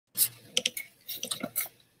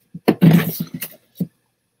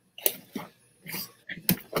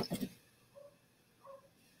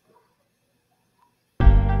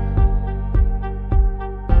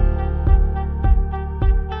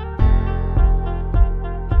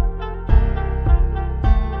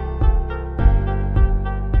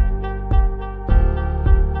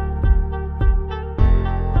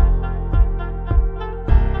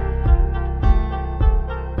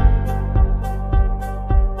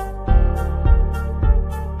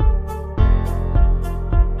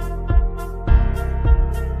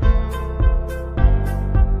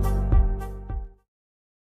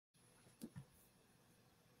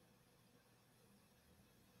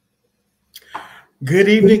Good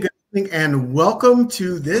evening, and welcome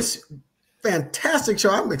to this fantastic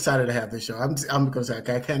show. I'm excited to have this show. I'm going to say,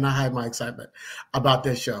 okay, I cannot hide my excitement about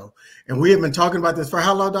this show. And we have been talking about this for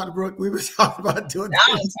how long, Dr. Brooke? We've been talking about doing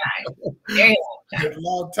this Very long time. a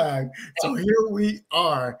long time. So here we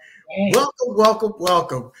are.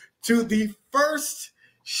 Welcome to the first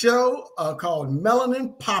show called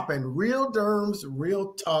Melanin Poppin, Real Derms,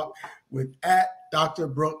 Real Talk with Dr.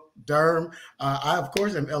 Brooke Derm. I, of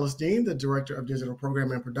course, am Ellis Dean, the Director of Digital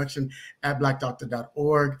Program and Production at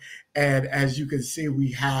BlackDoctor.org. And as you can see,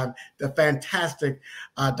 we have the fantastic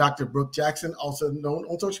Dr. Brooke Jackson, also known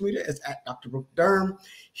on social media as Dr. Brooke Derm,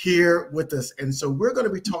 here with us. And so we're going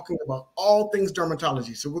to be talking about all things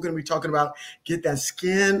dermatology. So we're going to be talking about get that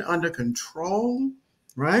skin under control,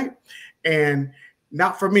 right? And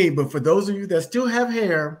not for me, but for those of you that still have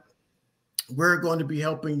hair, we're going to be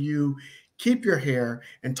helping you keep your hair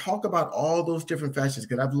and talk about all those different fashions,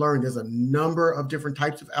 because I've learned there's a number of different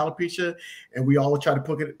types of alopecia, and we all try to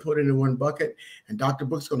put it in one bucket. And Dr.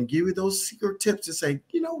 Brooke's going to give you those secret tips to say,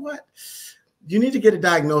 you know what? You need to get it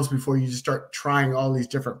diagnosed before you just start trying all these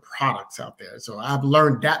different products out there. So I've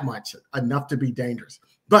learned that much, enough to be dangerous.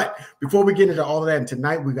 But before we get into all of that, and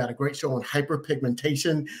tonight we've got a great show on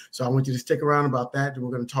hyperpigmentation. So I want you to stick around about that. And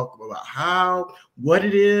we're going to talk about what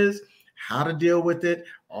it is, how to deal with it,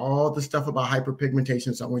 all the stuff about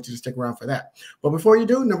hyperpigmentation. So I want you to stick around for that. But before you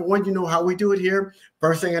do, number one, you know how we do it here.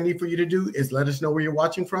 First thing I need for you to do is let us know where you're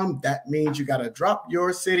watching from. That means you got to drop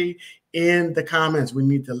your city in the comments. We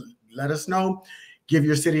need to let us know. Give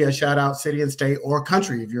your city a shout out, city and state, or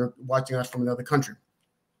country if you're watching us from another country.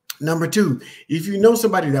 Number two, if you know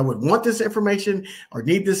somebody that would want this information or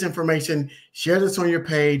need this information, share this on your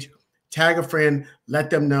page. Tag a friend, let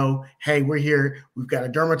them know, hey, we're here. We've got a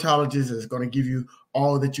dermatologist that's going to give you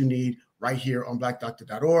all that you need right here on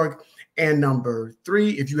BlackDoctor.org. And number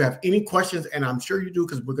three, if you have any questions, and I'm sure you do,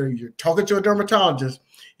 because you're talking to a dermatologist,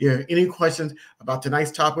 you have any questions about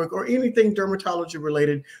tonight's topic or anything dermatology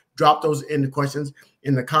related, drop those in the questions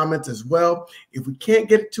in the comments as well. If we can't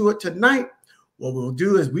get to it tonight, what we'll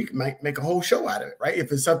do is we might make a whole show out of it, right?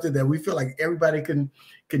 If it's something that we feel like everybody can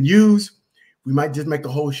use, we might just make a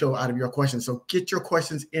whole show out of your questions. So get your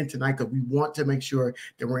questions in tonight, because we want to make sure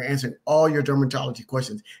that we're answering all your dermatology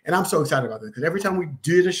questions. And I'm so excited about this, because every time we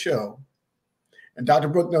did a show, and Dr.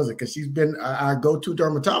 Brooke knows it because she's been our go-to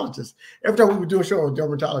dermatologist. Every time we would do a show on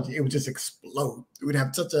dermatology, it would just explode. We'd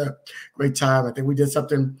have such a great time. I think we did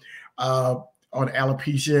something on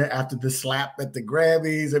alopecia after the slap at the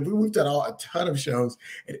Grammys. And we've done a ton of shows,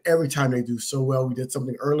 and every time they do so well. We did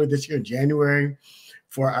something earlier this year in January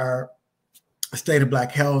for our State of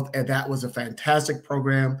Black Health, and that was a fantastic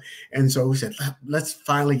program. And so we said, let's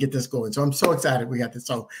finally get this going. So I'm so excited we got this.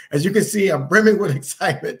 So as you can see, I'm brimming with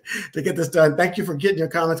excitement to get this done. Thank you for getting your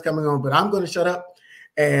comments coming on, but I'm going to shut up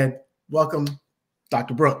and welcome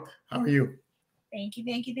Dr. Brooke. How are you? Thank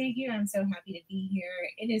you. I'm so happy to be here.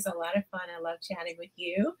 It is a lot of fun. I love chatting with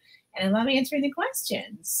you, and I love answering the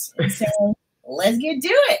questions. And so let's get to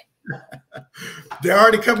it. They're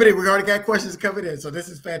already coming in. We already got questions coming in. So this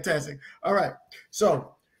is fantastic. All right.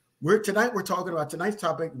 So tonight we're talking about tonight's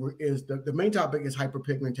topic is the main topic is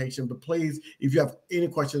hyperpigmentation. But please, if you have any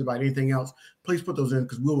questions about anything else, please put those in,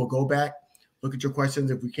 because we will go back, look at your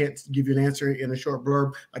questions. If we can't give you an answer in a short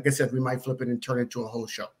blurb, like I said, we might flip it and turn it into a whole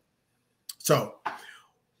show. So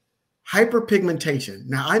hyperpigmentation.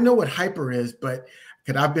 Now I know what hyper is, but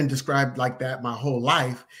because I've been described like that my whole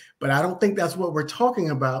life, but I don't think that's what we're talking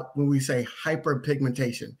about when we say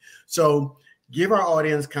hyperpigmentation. So give our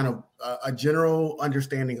audience kind of a general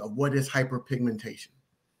understanding of what is hyperpigmentation.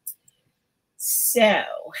 So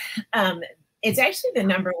it's actually the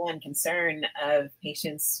number one concern of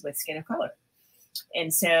patients with skin of color.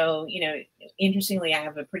 And so, interestingly, I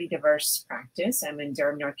have a pretty diverse practice. I'm in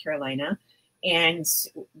Durham, North Carolina. And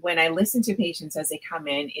when I listen to patients as they come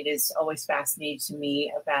in, it is always fascinating to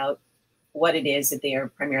me about what it is that they are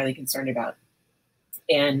primarily concerned about.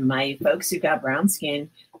 And my folks who've got brown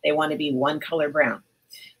skin, they want to be one color brown.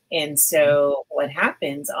 And so what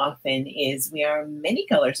happens often is we are many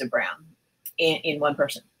colors of brown in one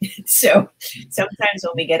person. So sometimes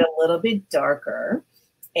when we get a little bit darker,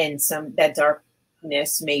 and that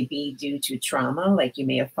darkness may be due to trauma, like you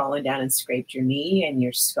may have fallen down and scraped your knee and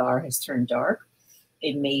your scar has turned dark.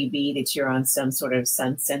 It may be that you're on some sort of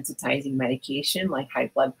sun sensitizing medication like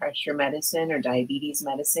high blood pressure medicine or diabetes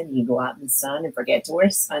medicine. You go out in the sun and forget to wear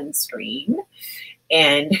sunscreen.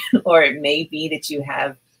 Or it may be that you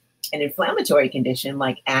have an inflammatory condition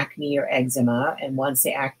like acne or eczema. And once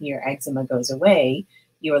the acne or eczema goes away,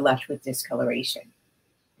 you are left with discoloration.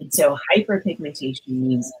 And so hyperpigmentation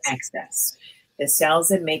means excess. The cells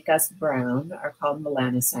that make us brown are called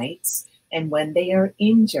melanocytes. And when they are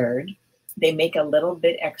injured, they make a little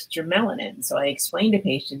bit extra melanin. So I explain to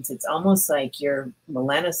patients, it's almost like your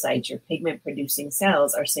melanocytes, your pigment producing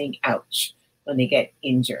cells are saying, ouch, when they get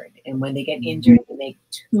injured. And when they get injured, they make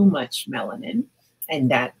too much melanin, and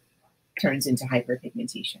that turns into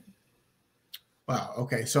hyperpigmentation. Wow.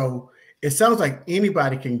 Okay. So it sounds like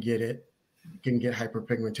anybody can get it, can get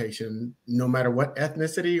hyperpigmentation no matter what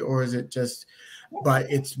ethnicity, or is it just, but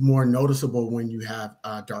it's more noticeable when you have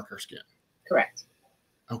darker skin? Correct.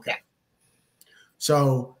 Okay. Yeah.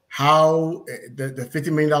 So how, the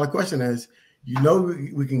 $50 million question is, you know,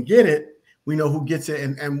 we can get it, we know who gets it,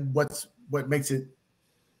 and what makes it,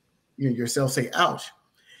 you know, your cells say, ouch.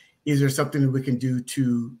 Is there something that we can do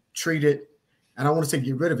to treat it? And I want to say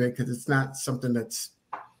get rid of it, because it's not something that's,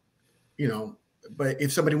 you know, but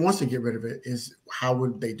if somebody wants to get rid of it, how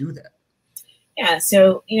would they do that? Yeah.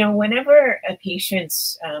 So, you know, whenever a patient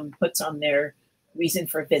puts on their reason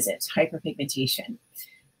for visit, hyperpigmentation,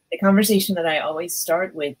 the conversation that I always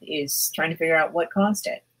start with is trying to figure out what caused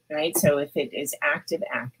it, right? So if it is active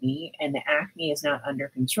acne and the acne is not under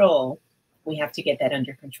control, we have to get that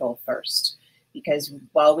under control first. Because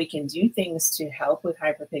while we can do things to help with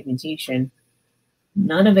hyperpigmentation,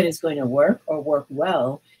 none of it is going to work or work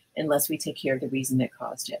well unless we take care of the reason that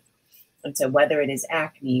caused it. And so whether it is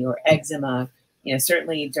acne or eczema, you know,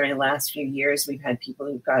 certainly during the last few years, we've had people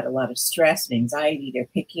who've got a lot of stress and anxiety. They're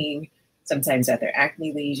picking sometimes at their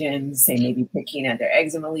acne lesions, they may be picking at their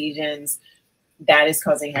eczema lesions. That is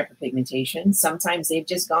causing hyperpigmentation. Sometimes they've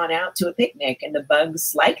just gone out to a picnic and the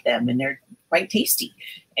bugs like them and they're quite tasty.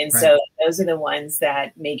 And so those are the ones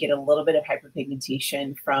that may get a little bit of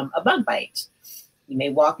hyperpigmentation from a bug bite. You may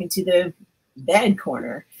walk into the bed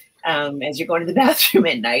corner as you're going to the bathroom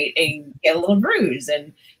at night and get a little bruise,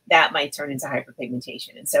 and that might turn into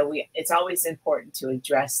hyperpigmentation. And so it's always important to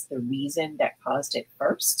address the reason that caused it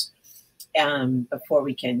first before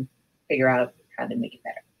we can figure out how to make it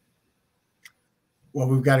better. Well,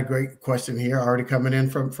 we've got a great question here already coming in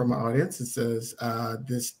from our audience. It says,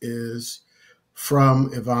 this is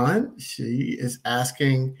from Yvonne. She is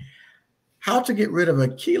asking how to get rid of a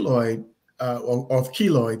keloid of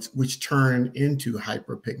keloids which turn into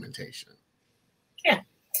hyperpigmentation. Yeah.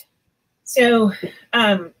 So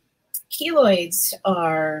keloids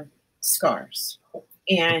are scars.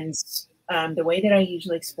 And the way that I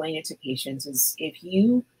usually explain it to patients is if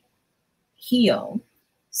you heal,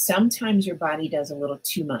 sometimes your body does a little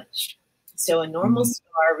too much. So a normal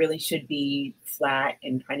scar really should be flat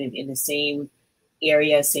and kind of in the same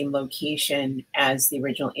area, same location as the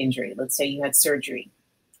original injury. Let's say you had surgery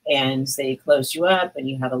and they closed you up and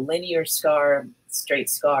you have a linear scar, straight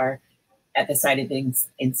scar at the site of the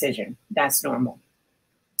incision. That's normal.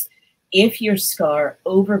 If your scar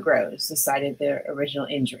overgrows the site of the original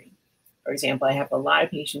injury, for example, I have a lot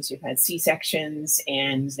of patients who've had C-sections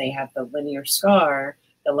and they have the linear scar,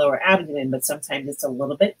 the lower abdomen, but sometimes it's a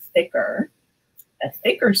little bit thicker. A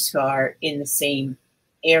thicker scar in the same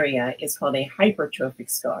area is called a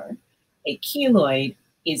hypertrophic scar. A keloid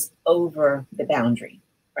is over the boundary,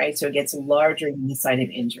 right? So it gets larger than the site of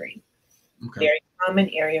injury. Okay. Very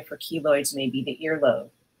common area for keloids may be the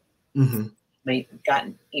earlobe. Mm-hmm. You may have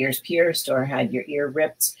gotten ears pierced or had your ear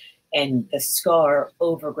ripped, and the scar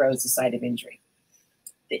overgrows the site of injury.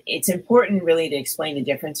 It's important really to explain the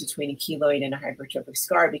difference between a keloid and a hypertrophic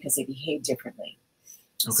scar because they behave differently.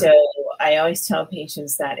 Okay. So I always tell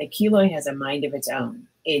patients that a keloid has a mind of its own.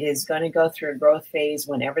 It is going to go through a growth phase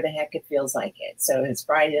whenever the heck it feels like it. So it's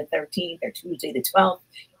Friday the 13th or Tuesday the 12th,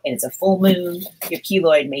 and it's a full moon. Your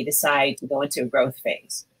keloid may decide to go into a growth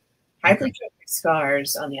phase. Okay. Hypertrophic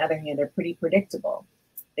scars, on the other hand, are pretty predictable.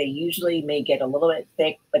 They usually may get a little bit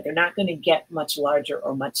thick, but they're not going to get much larger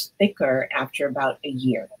or much thicker after about a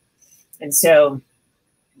year. And so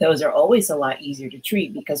those are always a lot easier to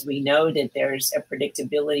treat because we know that there's a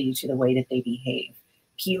predictability to the way that they behave.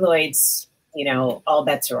 Keloids, you know, all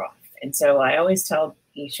bets are off. And so I always tell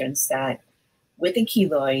patients that with a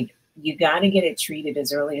keloid, you got to get it treated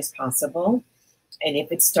as early as possible. And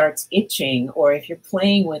if it starts itching, or if you're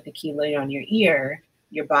playing with the keloid on your ear,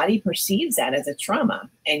 your body perceives that as a trauma.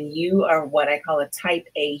 And you are what I call a type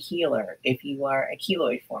A healer if you are a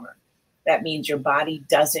keloid former. That means your body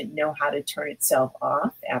doesn't know how to turn itself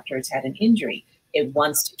off after it's had an injury. It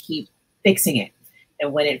wants to keep fixing it.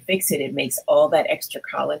 And when it fixes it, it makes all that extra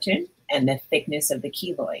collagen and the thickness of the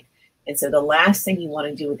keloid. And so the last thing you want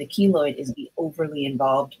to do with the keloid is be overly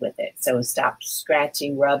involved with it. So stop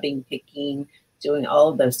scratching, rubbing, picking, doing all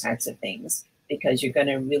of those types of things, because you're going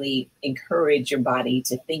to really encourage your body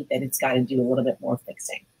to think that it's got to do a little bit more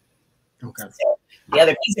fixing. Okay. So The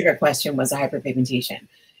other piece of your question was a hyperpigmentation.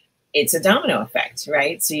 It's a domino effect,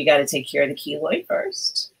 right? So you got to take care of the keloid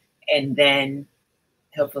first, and then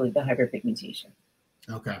hopefully the hyperpigmentation.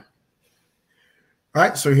 Okay. All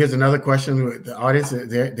right. So here's another question. The audience,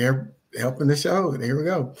 they're helping the show. Here we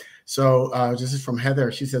go. So this is from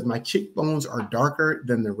Heather. She says, my cheekbones are darker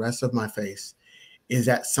than the rest of my face. Is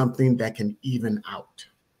that something that can even out?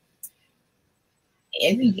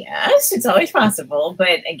 Yes, it's always possible.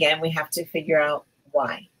 But again, we have to figure out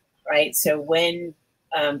why, right? So when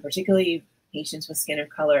particularly patients with skin of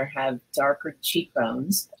color have darker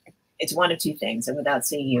cheekbones, it's one of two things. And without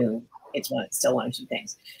seeing you, it's still one of two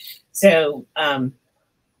things. So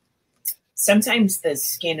sometimes the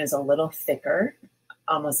skin is a little thicker,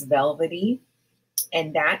 almost velvety,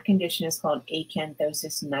 and that condition is called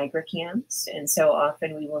acanthosis nigricans. And so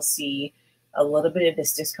often we will see a little bit of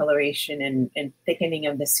this discoloration and thickening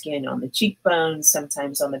of the skin on the cheekbones,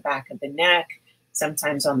 sometimes on the back of the neck,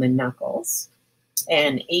 sometimes on the knuckles.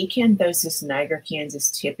 And acanthosis nigricans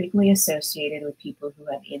is typically associated with people who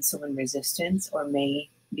have insulin resistance or may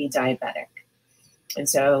be diabetic. And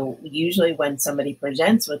so usually when somebody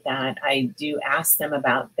presents with that, I do ask them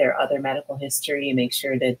about their other medical history and make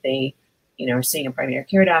sure that they, are seeing a primary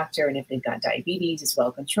care doctor, and if they've got diabetes, it's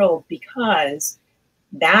well controlled, because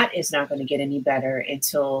that is not going to get any better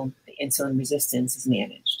until the insulin resistance is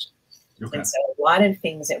managed. Okay. And so a lot of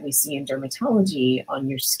things that we see in dermatology on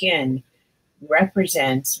your skin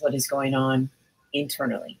represents what is going on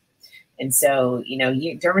internally. And so,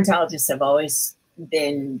 dermatologists have always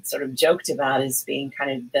been sort of joked about as being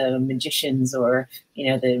kind of the magicians, or,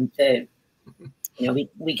 we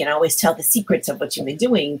can always tell the secrets of what you've been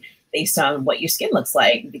doing based on what your skin looks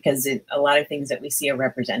like, because a lot of things that we see are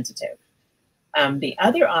representative. The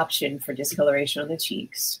other option for discoloration on the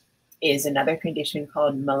cheeks is another condition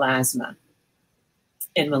called melasma.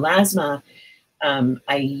 And melasma,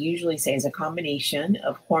 I usually say, is a combination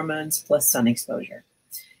of hormones plus sun exposure.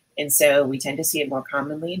 And so we tend to see it more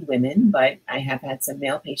commonly in women, but I have had some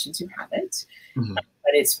male patients who have it. Mm-hmm.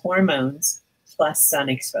 But it's hormones plus sun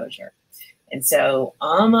exposure. And so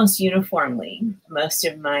almost uniformly, most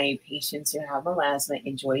of my patients who have melasma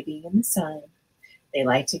enjoy being in the sun. They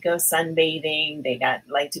like to go sunbathing. They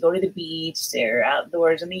like to go to the beach. They're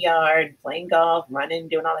outdoors in the yard, playing golf, running,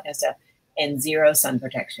 doing all that kind of stuff, and zero sun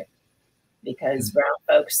protection, because brown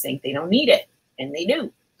folks think they don't need it, and they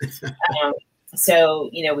do. So,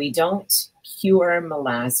 we don't cure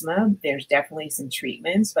melasma. There's definitely some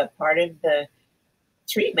treatments, but part of the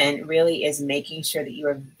treatment really is making sure that you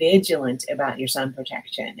are vigilant about your sun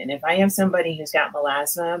protection. And if I have somebody who's got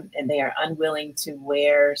melasma and they are unwilling to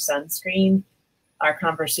wear sunscreen, our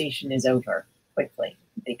conversation is over quickly,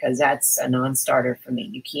 because that's a non-starter for me.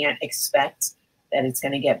 You can't expect that it's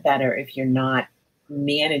going to get better if you're not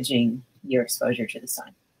managing your exposure to the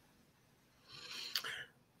sun.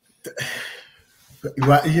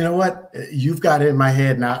 Well, you know what? You've got it in my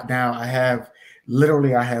head now. I have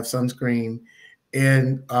sunscreen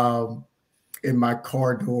in my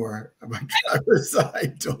car door, my driver's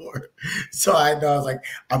side door. So I know, I was like,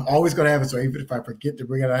 I'm always going to have it. So even if I forget to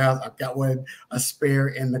bring it out of the house, I've got a spare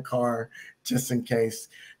in the car just in case.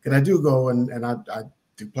 Because I do go and I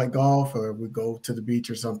do play golf, or we go to the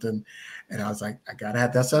beach or something. And I was like, I got to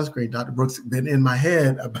have that sunscreen. Dr. Brooks been in my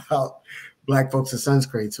head about Black folks and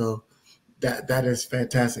sunscreen. So that is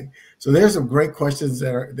fantastic. So there's some great questions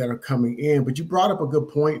that are coming in, but you brought up a good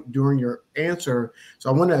point during your answer. So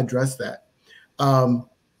I want to address that.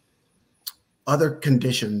 Other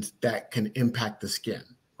conditions that can impact the skin,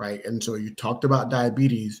 right? And so you talked about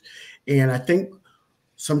diabetes, and I think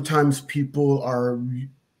sometimes people are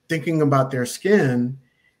thinking about their skin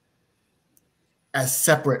as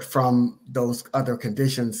separate from those other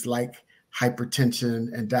conditions like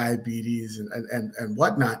hypertension and diabetes and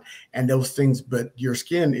whatnot, and those things. But your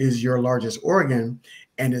skin is your largest organ,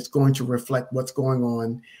 and it's going to reflect what's going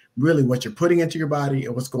on, really what you're putting into your body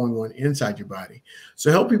and what's going on inside your body. So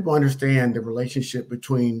help people understand the relationship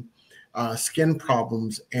between skin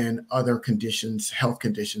problems and other conditions, health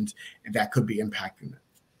conditions, that could be impacting them.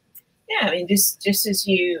 Yeah, I mean, just as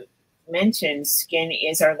you mentioned, skin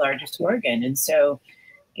is our largest organ. And so,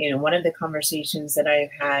 one of the conversations that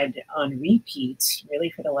I've had on repeat really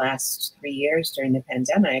for the last 3 years during the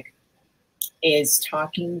pandemic is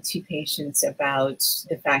talking to patients about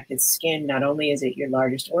the fact that skin, not only is it your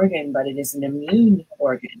largest organ, but it is an immune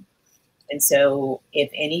organ. And so if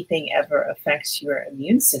anything ever affects your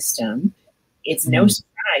immune system, it's no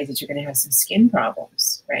surprise that you're going to have some skin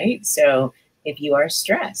problems, right? So if you are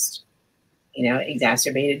stressed,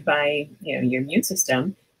 exacerbated by, your immune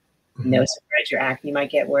system, no surprise your acne might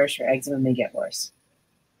get worse, your eczema may get worse.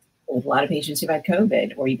 with a lot of patients who've had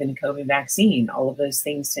COVID or even a COVID vaccine, all of those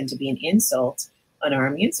things tend to be an insult on our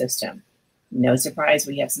immune system. No surprise,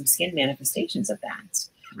 we have some skin manifestations of that.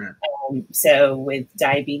 Right. So with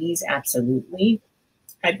diabetes, absolutely.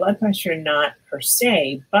 High blood pressure, not per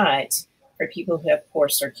se, but for people who have poor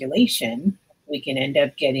circulation, we can end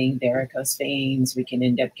up getting varicose veins. We can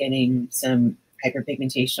end up getting some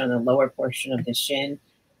hyperpigmentation on the lower portion of the shin.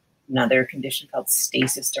 Another condition called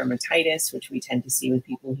stasis dermatitis, which we tend to see with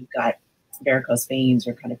people who've got varicose veins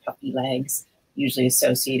or kind of puffy legs, usually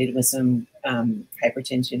associated with some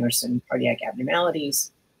hypertension or some cardiac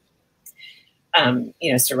abnormalities.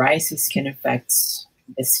 Psoriasis can affect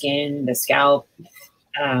the skin, the scalp.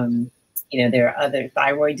 There are other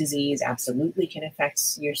thyroid disease absolutely can affect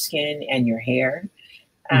your skin and your hair.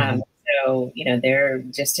 So, there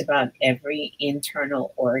just about every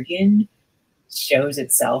internal organ shows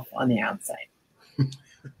itself on the outside.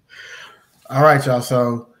 All right, y'all.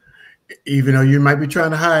 So even though you might be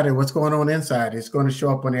trying to hide it, what's going on inside, it's going to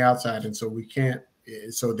show up on the outside. And so we can't,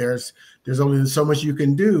 so there's only so much you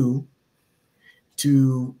can do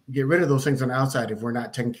to get rid of those things on the outside if we're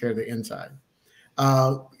not taking care of the inside.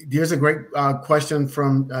 There's a great question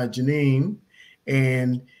from Janine,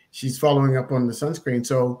 and she's following up on the sunscreen.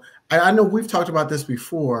 So I know we've talked about this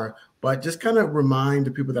before, but just kind of remind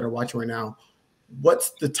the people that are watching right now,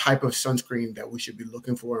 what's the type of sunscreen that we should be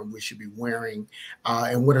looking for and we should be wearing,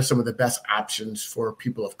 and what are some of the best options for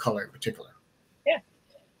people of color in particular? Yeah.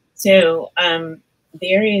 So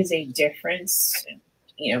there is a difference.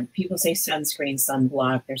 People say sunscreen,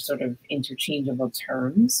 sunblock, they're sort of interchangeable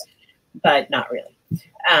terms, but not really.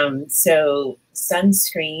 So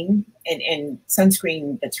sunscreen and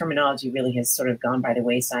sunscreen, the terminology really has sort of gone by the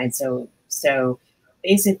wayside. So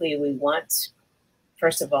basically we want,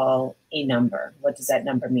 first of all, a number. What does that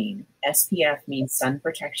number mean? SPF means sun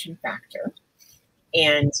protection factor.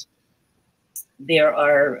 And there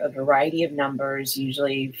are a variety of numbers,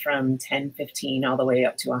 usually from 10, 15, all the way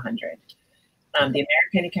up to 100. The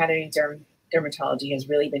American Academy of Dermatology has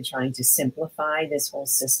really been trying to simplify this whole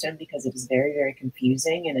system because it is very, very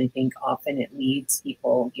confusing. And I think often it gives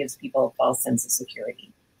people a false sense of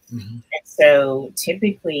security. And so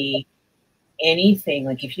typically anything,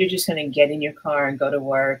 like if you're just going to get in your car and go to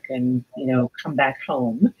work and, come back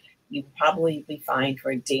home, you probably be fine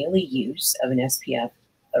for a daily use of an SPF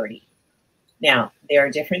 30. Now, there are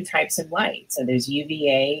different types of light. So there's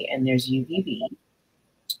UVA and there's UVB.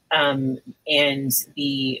 And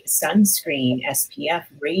the sunscreen SPF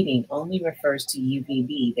rating only refers to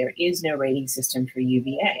UVB. There is no rating system for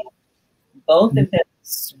UVA. Both of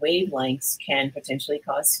those wavelengths can potentially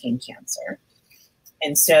cause skin cancer.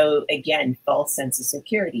 And so, again, false sense of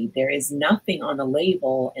security. There is nothing on the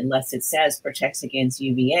label, unless it says protects against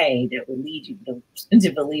UVA, that will lead you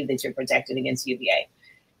to believe that you're protected against UVA.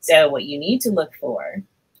 So what you need to look for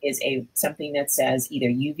is something that says either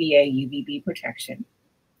UVA, UVB protection,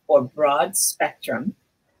 or broad spectrum,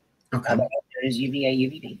 there's UVA,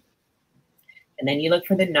 UVB. And then you look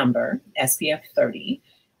for the number, SPF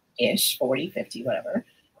 30-ish, 40, 50, whatever.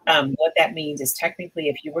 What that means is technically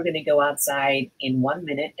if you were going to go outside in 1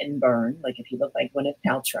 minute and burn, like if you look like Gwyneth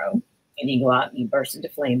Paltrow, and you go out and you burst into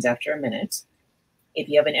flames after a minute, if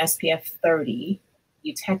you have an SPF 30,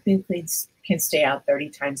 you technically can stay out 30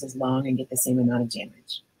 times as long and get the same amount of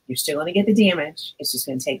damage. You're still going to get the damage. It's just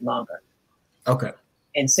going to take longer. Okay.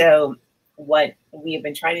 And so what we have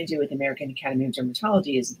been trying to do with the American Academy of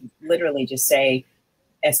Dermatology is literally just say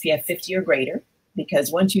SPF 50 or greater,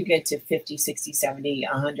 because once you get to 50, 60, 70,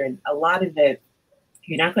 100, a lot of it,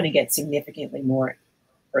 you're not going to get significantly more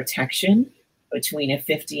protection between a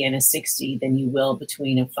 50 and a 60 than you will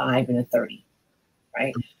between a 5 and a 30,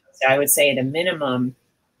 right? So I would say at a minimum,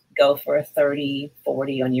 go for a 30,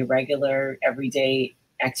 40 on your regular everyday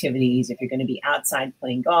activities. If you're going to be outside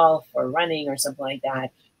playing golf or running or something like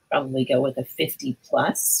that, probably go with a 50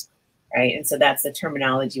 plus, right? And so that's the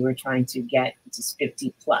terminology we're trying to get, just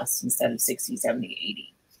 50 plus instead of 60, 70,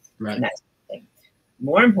 80. Right. And that's the thing.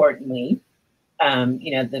 More importantly,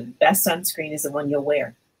 the best sunscreen is the one you'll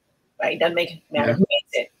wear, right? It doesn't matter who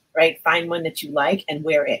makes it, right? Find one that you like and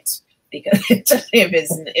wear it, because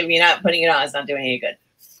if you're not putting it on, it's not doing any good.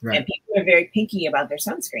 Right. And people are very picky about their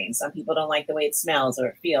sunscreen. Some people don't like the way it smells or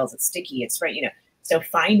it feels. It's sticky. It's right. So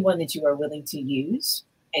find one that you are willing to use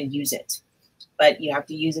and use it, but you have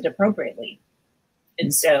to use it appropriately.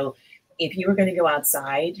 And so if you were going to go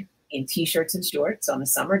outside in t-shirts and shorts on a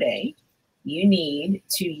summer day, you need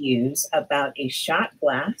to use about a shot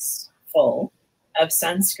glass full of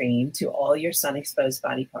sunscreen to all your sun exposed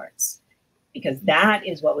body parts, because that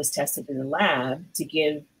is what was tested in the lab to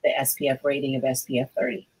give the SPF rating of SPF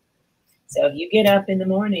 30. So if you get up in the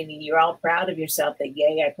morning and you're all proud of yourself that,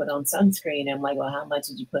 yay, I put on sunscreen. I'm like, well, how much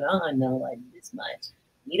did you put on? No, like this much.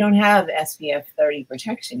 You don't have SPF 30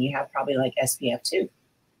 protection. You have probably like SPF 2.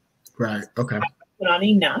 Right. Okay. Put on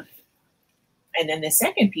enough. And then the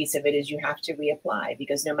second piece of it is you have to reapply,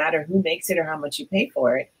 because no matter who makes it or how much you pay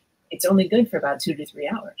for it, it's only good for about 2 to 3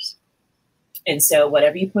 hours. And so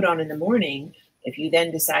whatever you put on in the morning, if you then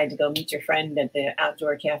decide to go meet your friend at the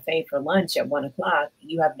outdoor cafe for lunch at 1 o'clock,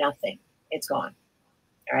 you have nothing. It's gone.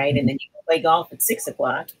 All right. And then you play golf at 6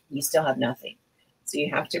 o'clock, you still have nothing. So you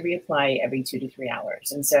have to reapply every 2 to 3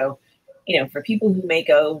 hours. And so, you know, for people who may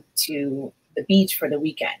go to the beach for the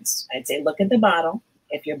weekends, I'd say look at the bottle.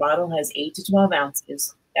 If your bottle has 8 to 12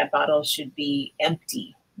 ounces, that bottle should be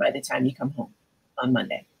empty by the time you come home on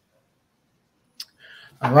Monday.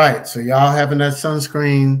 All right. So y'all having that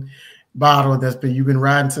sunscreen bottle you've been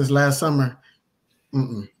riding since last summer.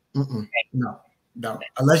 No.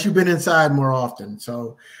 Unless you've been inside more often.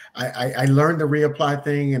 So I learned the reapply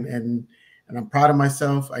thing, and I'm proud of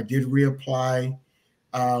myself. I did reapply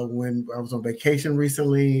when I was on vacation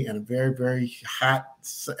recently, and very, very hot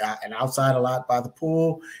and outside a lot by the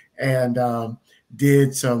pool, and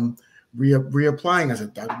did some reapplying. I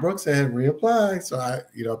said, Dr. Brooks said reapply. So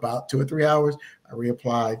about 2 or 3 hours, I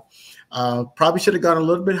reapplied. Probably should have gone a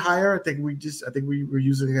little bit higher. I think we were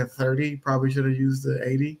using a 30. Probably should have used the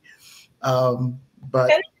 80.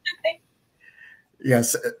 But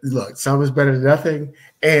yes, look, some is better than nothing.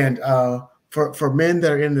 And for men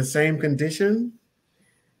that are in the same condition,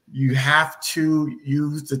 you have to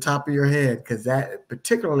use the top of your head, because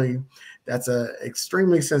that's a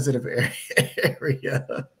extremely sensitive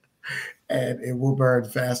area, and it will burn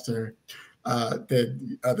faster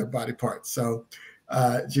than other body parts. So,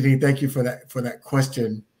 Janine, thank you for that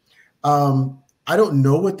question. I don't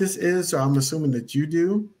know what this is, so I'm assuming that you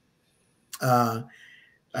do.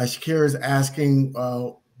 Shakira is asking,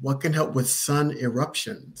 what can help with sun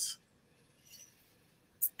eruptions?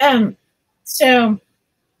 So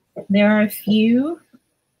there are a few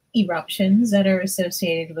eruptions that are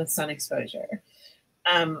associated with sun exposure.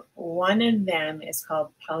 One of them is called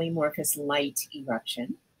polymorphous light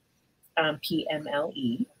eruption,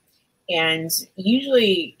 PMLE. And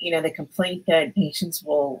usually, the complaint that patients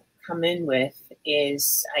will come in with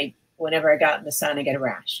is, whenever I got in the sun, I get a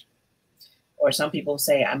rash. Or some people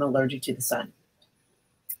say I'm allergic to the sun.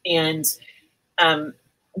 And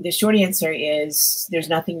the short answer is there's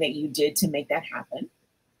nothing that you did to make that happen.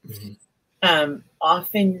 Mm-hmm.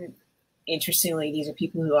 Often, interestingly, these are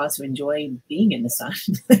people who also enjoy being in the sun.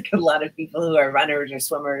 Like a lot of people who are runners or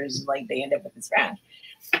swimmers, like they end up with this rash.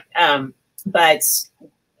 But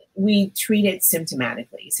we treat it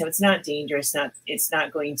symptomatically. So it's not dangerous. It's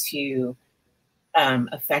not going to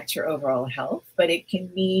affect your overall health, but it can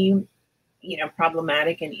be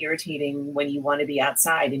problematic and irritating when you want to be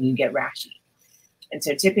outside and you get rashy. And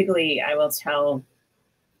so typically I will tell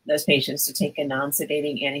those patients to take a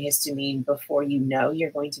non-sedating antihistamine before you're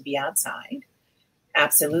going to be outside.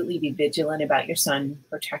 Absolutely be vigilant about your sun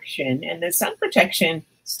protection. And the sun protection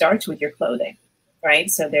starts with your clothing, right?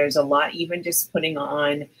 So there's a lot, even just putting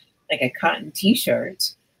on like a cotton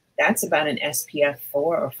t-shirt, that's about an SPF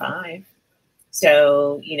 4 or 5.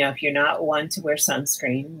 So, if you're not one to wear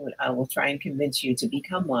sunscreen, I will try and convince you to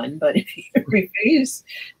become one. But if you refuse,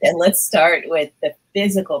 then let's start with the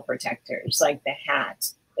physical protectors, like the hat,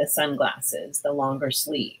 the sunglasses, the longer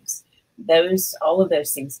sleeves. All of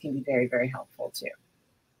those things can be very, very helpful too.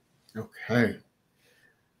 Okay.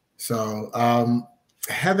 So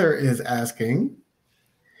Heather is asking,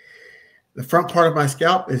 the front part of my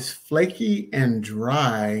scalp is flaky and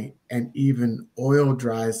dry, and even oil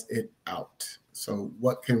dries it out. So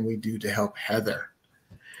what can we do to help Heather?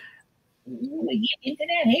 We get into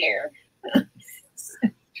that hair.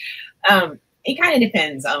 It kind of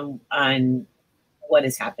depends on what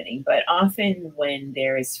is happening, but often when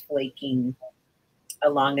there is flaking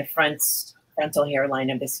along the frontal hairline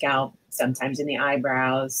of the scalp, sometimes in the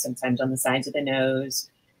eyebrows, sometimes on the sides of the nose,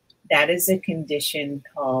 that is a condition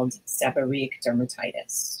called seborrheic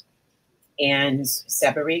dermatitis. And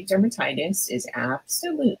seborrheic dermatitis is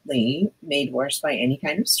absolutely made worse by any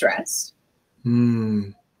kind of stress.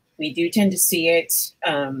 We do tend to see it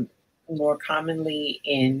more commonly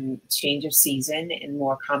in change of season and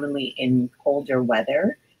more commonly in colder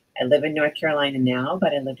weather. I live in North Carolina now,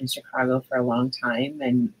 but I lived in Chicago for a long time.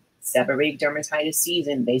 And seborrheic dermatitis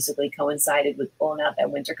season basically coincided with pulling out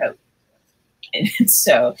that winter coat. And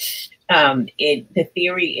so the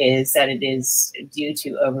theory is that it is due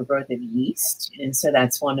to overgrowth of yeast. And so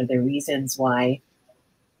that's one of the reasons why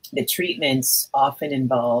the treatment often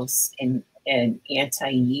involves an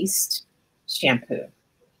anti-yeast shampoo.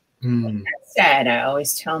 Mm. That said, I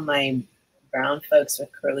always tell my brown folks with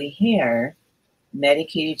curly hair,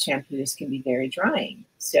 medicated shampoos can be very drying.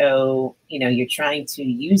 So, you're trying to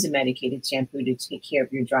use a medicated shampoo to take care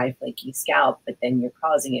of your dry, flaky scalp, but then you're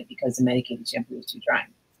causing it because the medicated shampoo is too dry.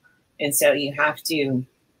 And so you have to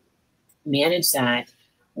manage that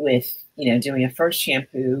with, doing a first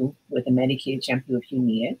shampoo with a medicated shampoo if you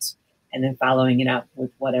need it, and then following it up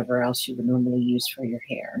with whatever else you would normally use for your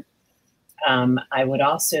hair. I would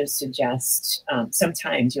also suggest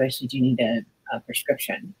sometimes you actually do need a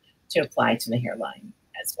prescription to apply to the hairline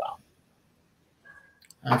as well.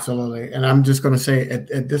 Absolutely. And I'm just going to say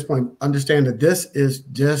at this point, understand that this is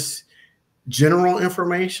just general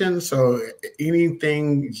information. So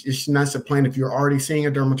anything is not supplant. If you're already seeing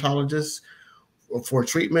a dermatologist for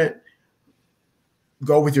treatment,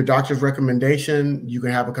 go with your doctor's recommendation. You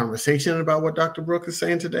can have a conversation about what Dr. Brooke is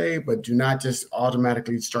saying today, but do not just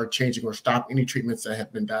automatically start changing or stop any treatments that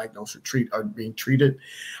have been diagnosed or are being treated.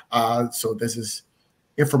 So this is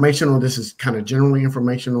informational. This is kind of generally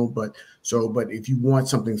informational, but if you want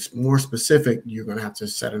something more specific, you're going to have to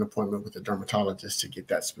set an appointment with a dermatologist to get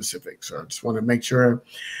that specific. So I just want to make sure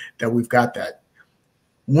that we've got that.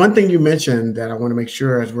 One thing you mentioned that I want to make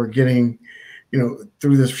sure as we're getting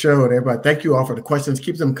through this show, everybody, thank you all for the questions.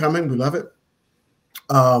 Keep them coming. We love it.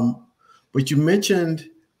 But you mentioned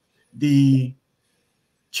the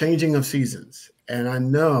changing of seasons. And I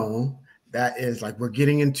know that is like we're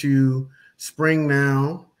getting into spring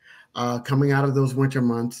now, coming out of those winter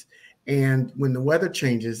months. And when the weather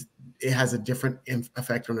changes, it has a different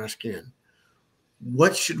effect on our skin.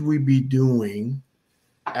 What should we be doing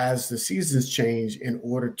as the seasons change in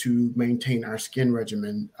order to maintain our skin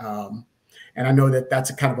regimen? And I know that that's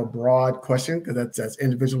a kind of a broad question because that's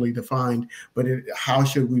individually defined, but how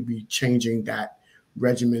should we be changing that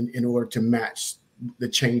regimen in order to match the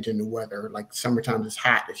change in the weather? Like summertime is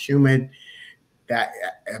hot, it's humid. That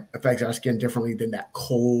affects our skin differently than that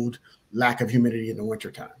cold, lack of humidity in the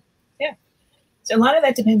wintertime. Yeah. So a lot of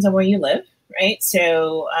that depends on where you live, right?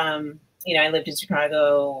 So, I lived in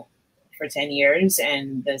Chicago for 10 years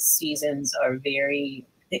and the seasons are very,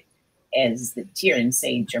 as the Tyrans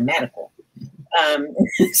say, dramatical. And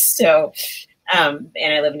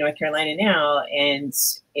I live in North Carolina now, and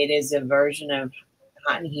it is a version of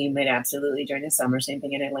hot and humid absolutely during the summer. Same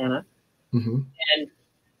thing in Atlanta. Mm-hmm. And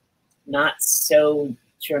not so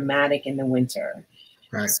dramatic in the winter.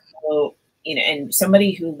 Right. So, and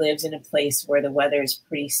somebody who lives in a place where the weather is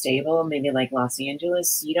pretty stable, maybe like Los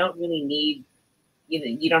Angeles, you don't really need,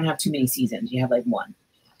 you don't have too many seasons. You have like one.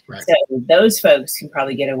 Right. So those folks can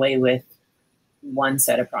probably get away with one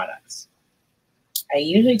set of products. I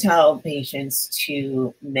usually tell patients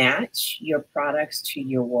to match your products to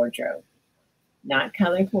your wardrobe, not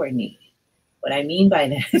color coordinate. What I mean by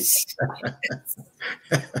this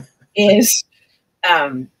is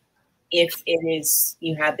if it is,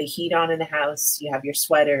 you have the heat on in the house, you have your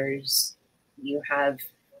sweaters, you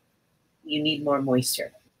need more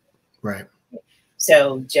moisture. Right.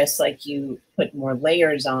 So just like you put more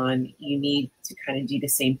layers on, you need to kind of do the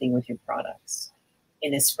same thing with your products.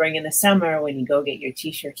 In the spring and the summer, when you go get your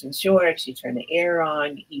t-shirts and shorts, you turn the air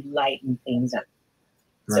on, you lighten things up.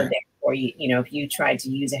 Right. So therefore, if you try to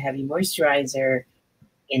use a heavy moisturizer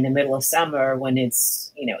in the middle of summer when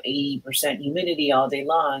it's, 80% humidity all day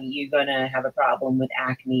long, you're going to have a problem with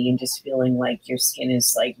acne and just feeling like your skin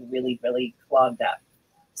is like really, really clogged up.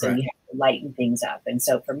 So right. You have to lighten things up. And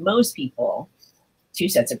so for most people, 2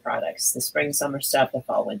 sets of products, the spring, summer stuff, the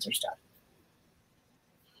fall, winter stuff.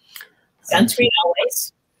 Sunscreen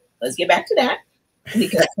always. Let's get back to that.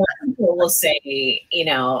 Because some people will say,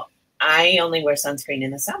 I only wear sunscreen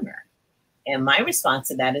in the summer. And my response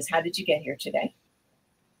to that is, how did you get here today?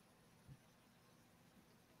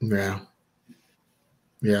 Yeah.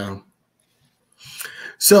 Yeah.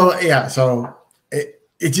 So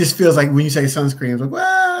it just feels like when you say sunscreen, it's like,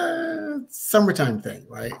 well, it's summertime thing,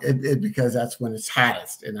 right? Because that's when it's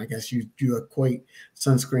hottest. And I guess you equate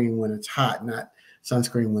sunscreen when it's hot, not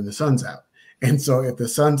sunscreen when the sun's out. And so if the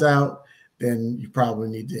sun's out, then you probably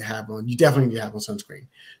need to have on, you definitely need to have on sunscreen.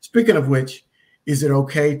 Speaking of which, is it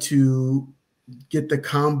okay to get the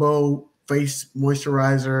combo face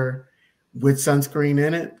moisturizer with sunscreen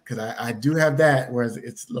in it? Because I do have that, whereas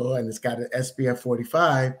it's low and it's got an SPF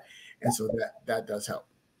 45. And so that does help.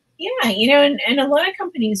 Yeah, and a lot of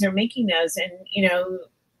companies are making those. And,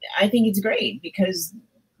 I think it's great because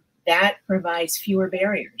that provides fewer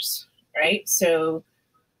barriers, right? So,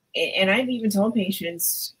 and I've even told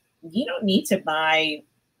patients, you don't need to buy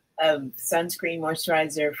a sunscreen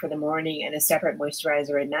moisturizer for the morning and a separate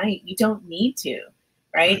moisturizer at night. You don't need to.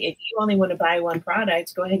 right? If you only want to buy one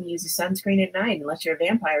product, go ahead and use a sunscreen at night. Unless you're a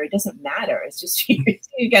vampire, it doesn't matter. It's just you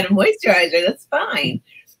got a moisturizer. That's fine.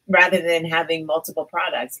 Rather than having multiple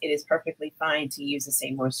products, it is perfectly fine to use the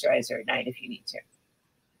same moisturizer at night if you need to.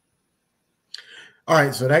 All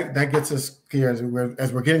right, so that gets us here as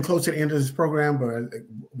we're getting close to the end of this program. But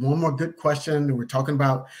one more good question. We were talking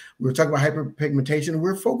about hyperpigmentation.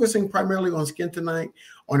 We're focusing primarily on skin tonight.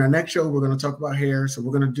 On our next show, we're going to talk about hair. So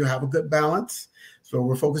we're going to have a good balance. So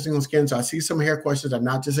we're focusing on skin. So I see some hair questions. I'm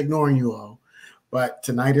not just ignoring you all, but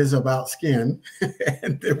tonight is about skin,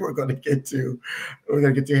 and then we're going to get to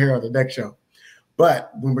hair on the next show.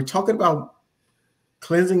 But when we're talking about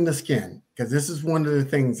cleansing the skin, because this is one of the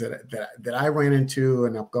things that I ran into,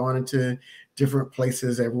 and I've gone into different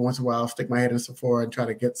places every once in a while. I'll stick my head in Sephora and try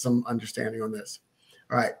to get some understanding on this.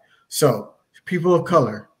 All right, so people of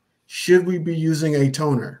color, should we be using a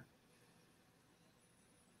toner?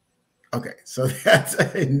 Okay, so that's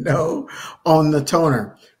a no on the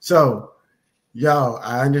toner. So, y'all,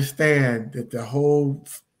 I understand that the whole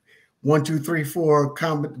 1, 2, 3, 4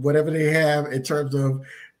 whatever they have in terms of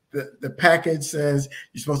the package says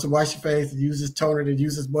you're supposed to wash your face and use this toner, to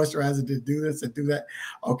use this moisturizer, to do this and do that.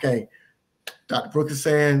 Okay, Dr. Brooke is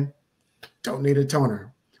saying don't need a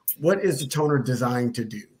toner. What is the toner designed to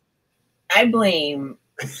do? I blame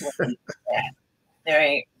Clinique for that. All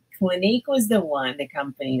right. Clinique was the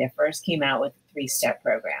company that first came out with a 3-step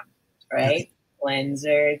program, right?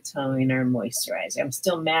 Cleanser, toner, moisturizer. I'm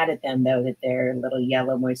still mad at them, though, that their little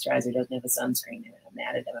yellow moisturizer doesn't have a sunscreen in it. I'm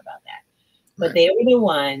mad at them about that. But they were the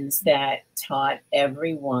ones that taught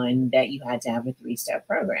everyone that you had to have a 3-step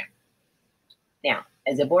program. Now,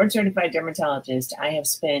 as a board certified dermatologist, I've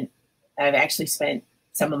actually spent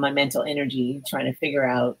some of my mental energy trying to figure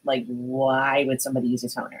out, like, why would somebody use a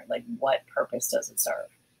toner? Like, what purpose does it serve?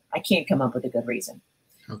 I can't come up with a good reason.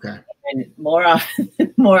 Okay. And more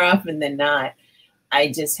often than not,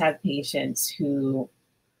 I just have patients who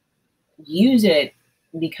use it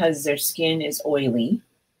because their skin is oily.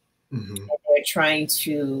 Mm-hmm. And they're trying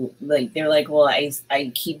to, they're like, well,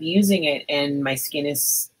 I keep using it and my skin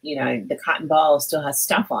is, the cotton ball still has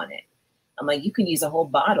stuff on it. I'm like, you can use a whole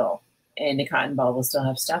bottle and the cotton ball will still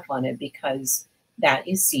have stuff on it, because that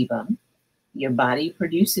is sebum. Your body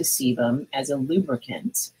produces sebum as a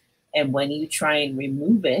lubricant. And when you try and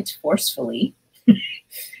remove it forcefully,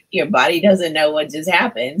 your body doesn't know what just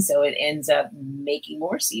happened. So it ends up making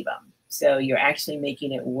more sebum. So you're actually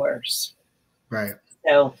making it worse. Right.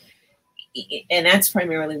 So, and that's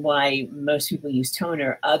primarily why most people use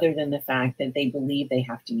toner, other than the fact that they believe they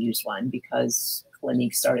have to use one because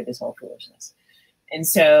Clinique started this whole foolishness. And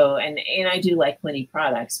so, and I do like Clinique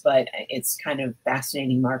products, but it's kind of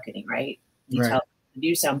fascinating marketing, right? You tell them to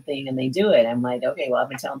do something and they do it. I'm like, okay, well, I've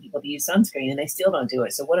been telling people to use sunscreen and they still don't do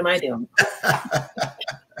it. So what am I doing?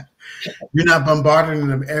 You're not bombarding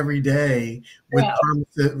them every day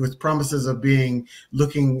with promises of having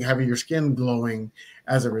your skin glowing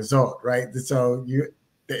as a result, right? So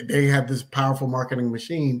they have this powerful marketing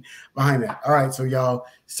machine behind that. All right, so y'all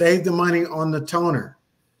save the money on the toner.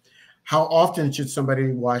 How often should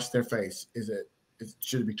somebody wash their face?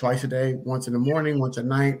 Should it be twice a day, once in the morning, once at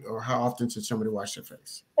night, or how often should somebody wash their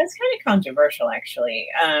face? That's kind of controversial, actually.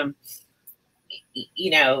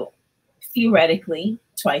 Theoretically,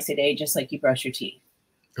 twice a day, just like you brush your teeth.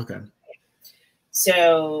 Okay.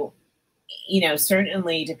 So,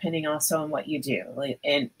 certainly depending also on what you do,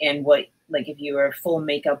 and what, like if you are a full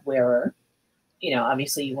makeup wearer,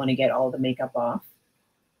 obviously you want to get all the makeup off.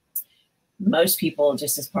 Most people,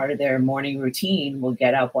 just as part of their morning routine, will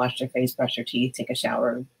get up, wash their face, brush their teeth, take a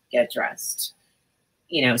shower, get dressed.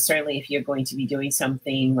 Certainly if you're going to be doing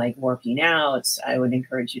something like working out, I would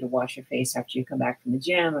encourage you to wash your face after you come back from the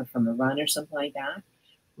gym or from a run or something like that.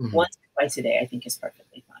 Mm-hmm. Once or twice a day, I think, is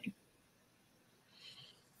perfectly fine.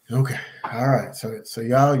 Okay. All right. So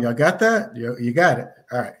y'all got that? You got it.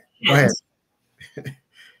 All right. Go ahead.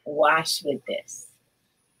 Wash with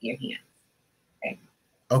your hands.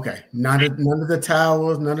 Okay. None of the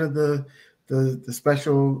towels, none of the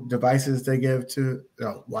special devices they give to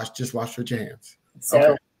just wash with your hands.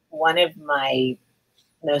 So one of my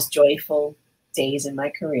most joyful days in my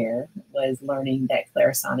career was learning that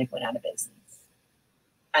Clarisonic went out of business.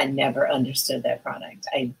 I never understood that product.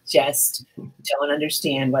 I just don't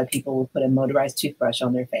understand why people will put a motorized toothbrush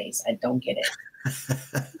on their face. I don't get it.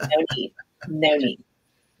 No need.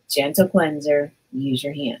 Gentle cleanser, use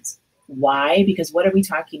your hands. Why? Because what are we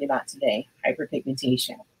talking about today?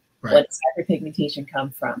 Hyperpigmentation. Right. What does hyperpigmentation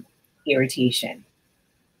come from? Irritation.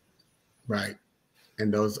 Right.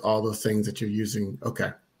 And all those things that you're using.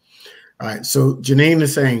 Okay. All right. So Janine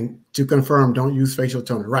is saying, to confirm, don't use facial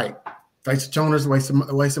toner. Right. Facial toners,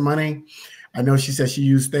 waste of money. I know she said she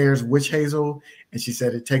used Thayer's witch hazel, and she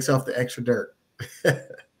said it takes off the extra dirt.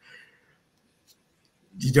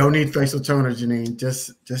 You don't need facial toner, Janine.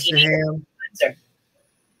 Just your hand. Cleanser,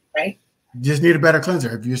 right? You just need a better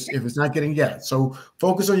cleanser if it's not getting yet. So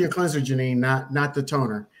focus on your cleanser, Janine, not the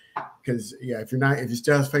toner. Because if you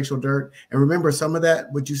still have facial dirt, and remember some of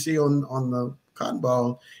that what you see on the cotton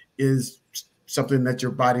ball is something that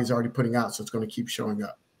your body is already putting out, so it's going to keep showing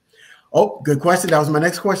up. Oh, good question. That was my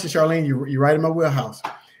next question, Charlene. You're right in my wheelhouse.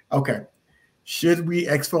 Okay. Should we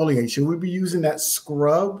exfoliate? Should we be using that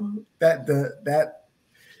scrub, that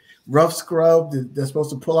rough scrub that's supposed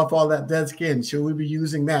to pull off all that dead skin? Should we be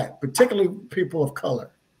using that, particularly people of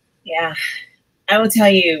color? Yeah, I will tell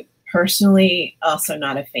you personally, also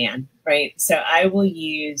not a fan, right? So I will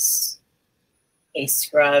use a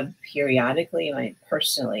scrub periodically,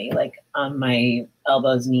 personally, like on my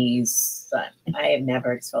elbows, knees. I have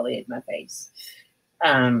never exfoliated my face.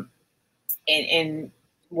 And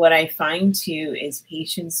what I find too is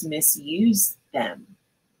patients misuse them,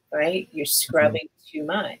 right? You're scrubbing too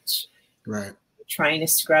much. Right. You're trying to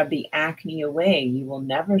scrub the acne away. You will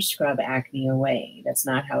never scrub acne away. That's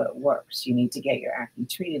not how it works. You need to get your acne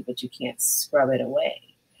treated, but you can't scrub it away.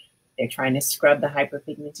 They're trying to scrub the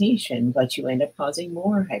hyperpigmentation, but you end up causing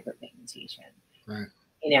more hyperpigmentation. Right.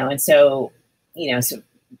 And so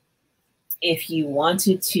if you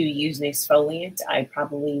wanted to use an exfoliant, I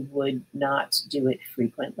probably would not do it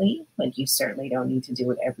frequently. Like, you certainly don't need to do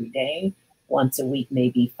it every day. Once a week may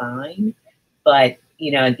be fine. But,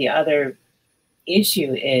 the other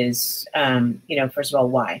issue is, first of all,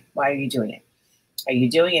 why? Why are you doing it? Are you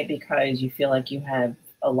doing it because you feel like you have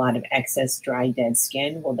a lot of excess dry, dead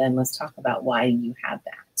skin? Well, then let's talk about why you have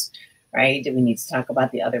that, right? Do we need to talk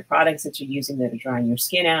about the other products that you're using that are drying your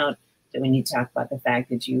skin out? Do we need to talk about the fact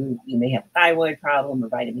that you may have a thyroid problem or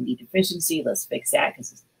vitamin D deficiency? Let's fix that,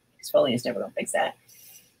 because exfoliant is never going to fix that.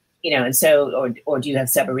 And so, or do you have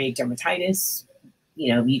seborrheic dermatitis?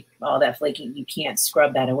 All that flaking, you can't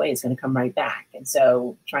scrub that away. It's going to come right back. And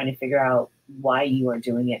so trying to figure out why you are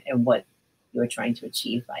doing it and what you're trying to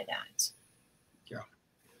achieve by that. Yeah.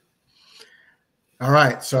 All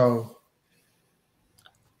right. So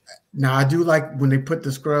now I do like when they put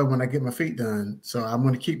the scrub when I get my feet done. So I'm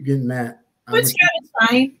going to keep getting that. But scrub is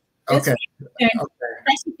fine. Okay.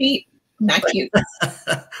 Crusty feet, not cute.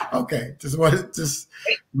 Okay. Just we can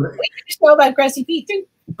show about crusty feet too.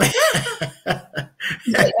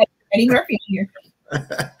 Eddie Murphy here.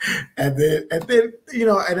 and then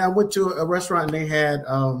and I went to a restaurant and they had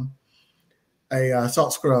a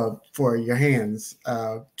salt scrub for your hands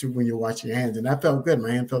to when you're washing your hands, and that felt good.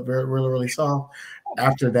 My hand felt really soft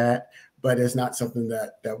after that, but it's not something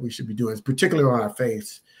that we should be doing, particularly on our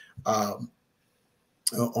face on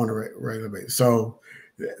a regular basis. So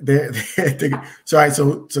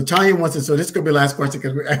so Tanya wants to, so this could be the last question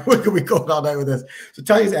because we go all night with this. So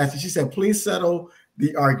Tanya's asking, she said, please settle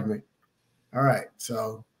the argument. All right.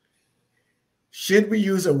 So should we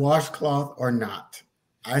use a washcloth or not?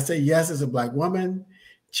 I say yes as a Black woman.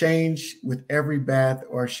 Change with every bath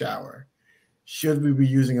or shower. Should we be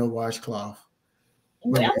using a washcloth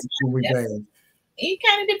when we bathe? It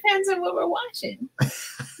kind of depends on what we're washing.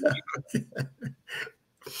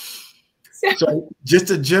 So just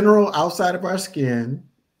a general outside of our skin.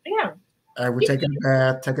 Yeah. We're taking a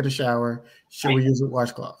bath, taking a shower. Should we use a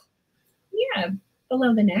washcloth? Yeah,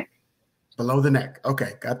 below the neck. Below the neck.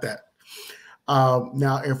 Okay, got that.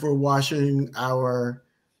 Now, if we're washing our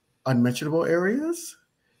unmentionable areas,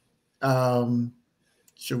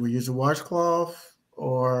 should we use a washcloth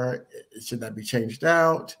or should that be changed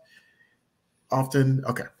out often?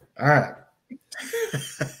 Okay. All right.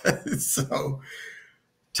 So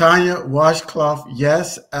Tanya, washcloth,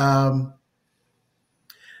 yes.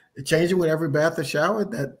 Changing with every bath or shower,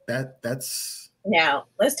 that's. Now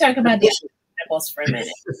let's talk about the nipples for a minute.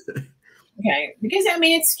 Okay, because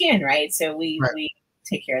it's skin, right? So we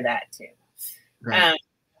take care of that too. Right.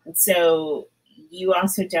 So you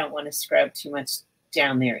also don't want to scrub too much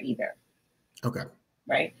down there either. Okay.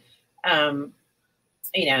 Right. And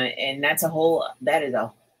that is a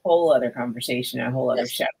whole other conversation, a whole other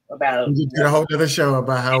show about. We did a whole other show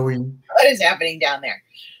about what is happening down there.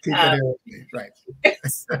 Right.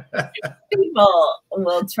 People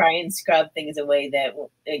will try and scrub things away that,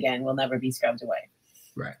 again, will never be scrubbed away.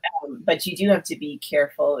 Right. But you do have to be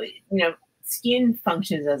careful. Skin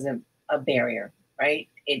functions as a barrier, right?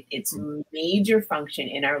 Its major function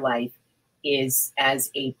in our life is as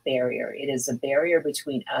a barrier. It is a barrier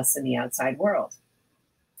between us and the outside world.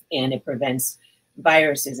 And it prevents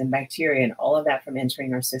viruses and bacteria and all of that from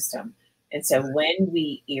entering our system. And so when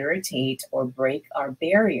we irritate or break our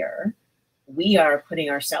barrier, we are putting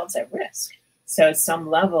ourselves at risk. So at some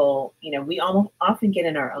level, we often get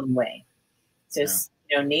in our own way. So,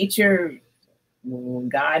 nature,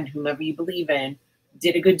 God, whomever you believe in,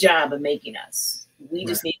 did a good job of making us. We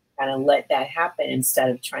just need to kind of let that happen instead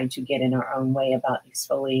of trying to get in our own way about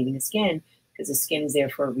exfoliating the skin, because the skin is there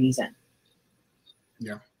for a reason.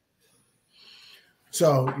 Yeah.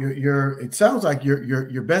 So it sounds like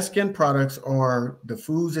your best skin products are the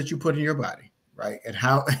foods that you put in your body, right? And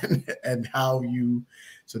how and how you,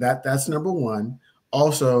 so that's number one.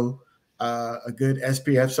 Also, a good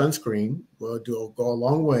SPF sunscreen will go a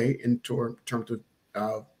long way in terms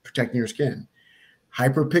of protecting your skin.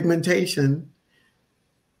 Hyperpigmentation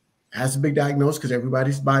has to be diagnosed because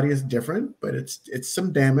everybody's body is different, but it's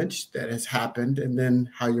some damage that has happened, and then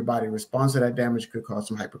how your body responds to that damage could cause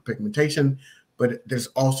some hyperpigmentation. But there's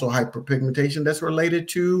also hyperpigmentation that's related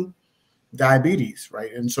to diabetes,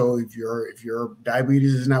 right? And so if your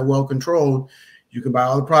diabetes is not well controlled, you can buy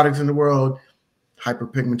all the products in the world,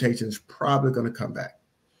 hyperpigmentation is probably going to come back.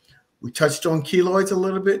 We touched on keloids a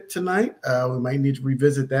little bit tonight. We might need to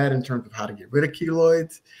revisit that in terms of how to get rid of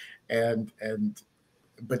keloids,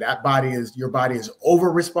 but your body is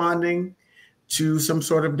over responding to some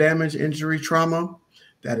sort of damage, injury, trauma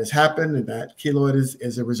that has happened, and that keloid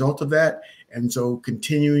is a result of that. And so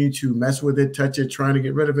continuing to mess with it, touch it, trying to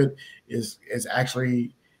get rid of it is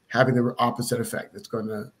actually having the opposite effect. It's going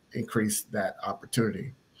to increase that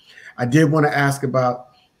opportunity. I did want to ask about,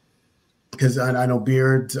 because I know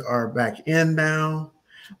beards are back in now,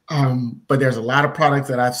 but there's a lot of products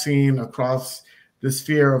that I've seen across the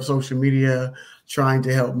sphere of social media trying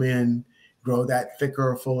to help men grow that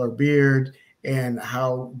thicker, fuller beard, and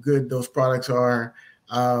how good those products are.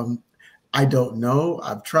 I don't know.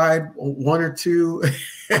 I've tried one or two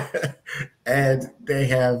and they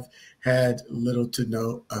have had little to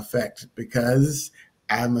no effect, because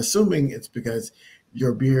I'm assuming it's because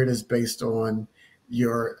your beard is based on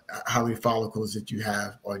how many follicles that you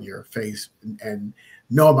have on your face, and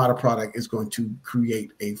no amount of product is going to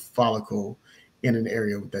create a follicle in an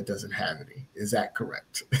area that doesn't have any. Is that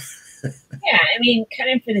correct? Yeah, I mean,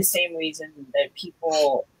 kind of for the same reason that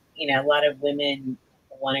people, a lot of women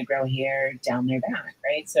want to grow hair down their back,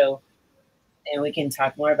 right? So, and we can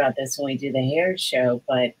talk more about this when we do the hair show,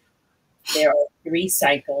 but there are 3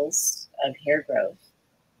 cycles of hair growth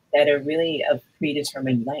that are really of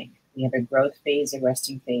predetermined length. We have a growth phase, a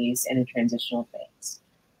resting phase, and a transitional phase.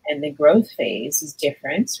 And the growth phase is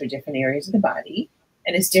different for different areas of the body,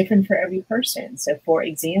 and it's different for every person. So, for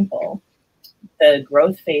example, the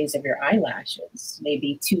growth phase of your eyelashes may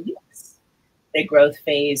be 2 weeks. The growth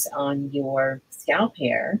phase on your scalp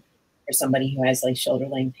hair for somebody who has like shoulder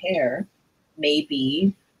length hair may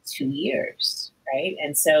be 2 years, right?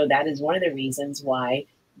 And so that is one of the reasons why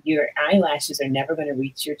your eyelashes are never going to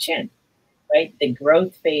reach your chin, right? The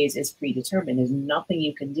growth phase is predetermined. There's nothing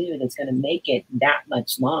you can do that's going to make it that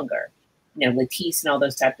much longer. Latisse and all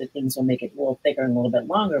those types of things will make it a little thicker and a little bit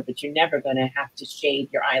longer, but you're never going to have to shave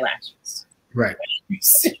your eyelashes. Right.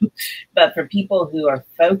 But for people who are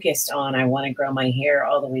focused on, I want to grow my hair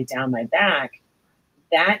all the way down my back,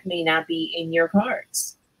 that may not be in your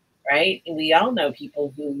cards, right? And we all know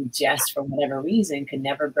people who just for whatever reason can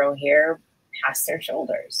never grow hair past their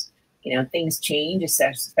shoulders. Things change,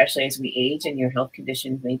 especially as we age, and your health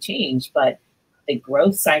conditions may change, but the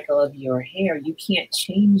growth cycle of your hair, you can't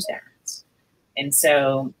change that. And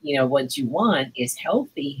so, what you want is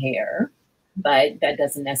healthy hair, but that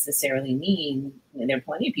doesn't necessarily mean, there are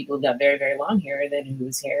plenty of people who've got very, very long hair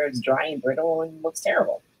whose hair is dry and brittle and looks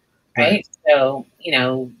terrible, right? So,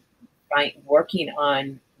 working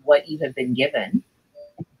on what you have been given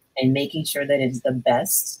and making sure that it's the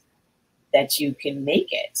best that you can make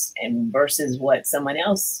it, and versus what someone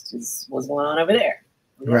else was going on over there.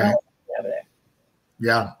 Right. Over there.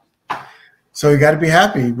 Yeah. So you got to be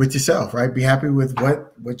happy with yourself, right? Be happy with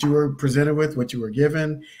what you were presented with, what you were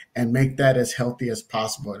given, and make that as healthy as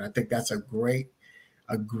possible. And I think that's a great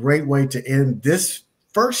way to end this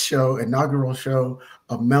first inaugural show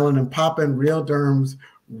of Melanin Poppin, Real Derms,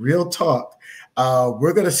 Real Talk.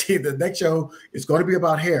 We're going to see the next show is going to be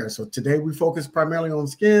about hair. So today we focus primarily on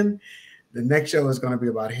skin. The next show is going to be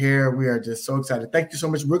about hair. We are just so excited. Thank you so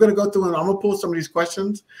much. We're going to go through and I'm going to pull some of these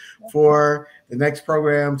questions for the next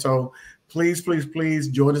program. So please, please, please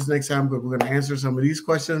join us next time, because we're going to answer some of these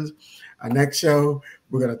questions. Our next show,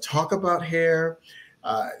 we're going to talk about hair.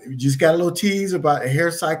 We just got a little tease about hair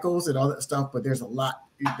cycles and all that stuff, but there's a lot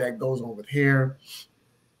that goes on with hair.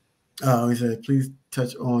 He said, please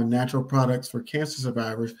touch on natural products for cancer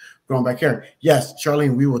survivors growing back hair. Yes,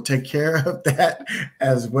 Charlene, we will take care of that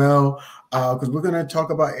as well, because we're going to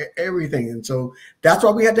talk about everything. And so that's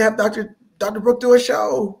why we had to have Dr. Dr. Brooke do a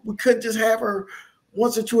show. We couldn't just have her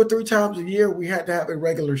once or 2 or 3 times a year. We had to have a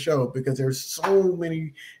regular show because there's so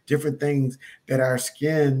many different things that our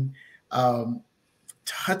skin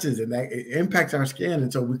touches and that it impacts our skin.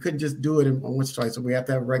 And so we couldn't just do it in once or twice. So we have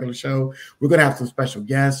to have a regular show. We're going to have some special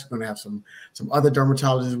guests. We're going to have some other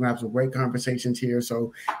dermatologists. We're going to have some great conversations here.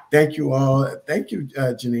 So thank you all. Thank you,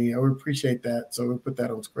 Janine. I would appreciate that. So we'll put that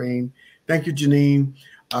on screen. Thank you, Janine.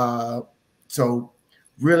 So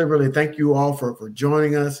really, really thank you all for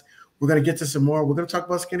joining us. We're going to get to some more. We're going to talk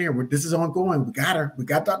about skin here. This is ongoing. We got her. We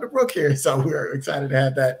got Dr. Brooke here. So we're excited to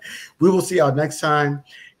have that. We will see y'all next time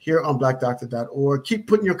here on BlackDoctor.org. Keep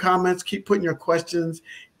putting your comments, keep putting your questions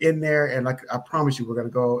in there. And like I promise you, we're going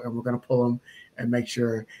to go and we're going to pull them and make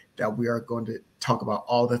sure that we are going to talk about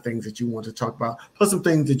all the things that you want to talk about, plus some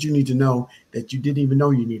things that you need to know that you didn't even know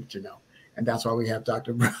you needed to know. And that's why we have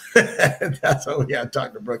Dr. Brooke. That's why we have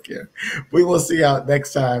Dr. Brooke here. We will see y'all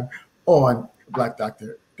next time on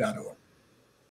BlackDoctor.org.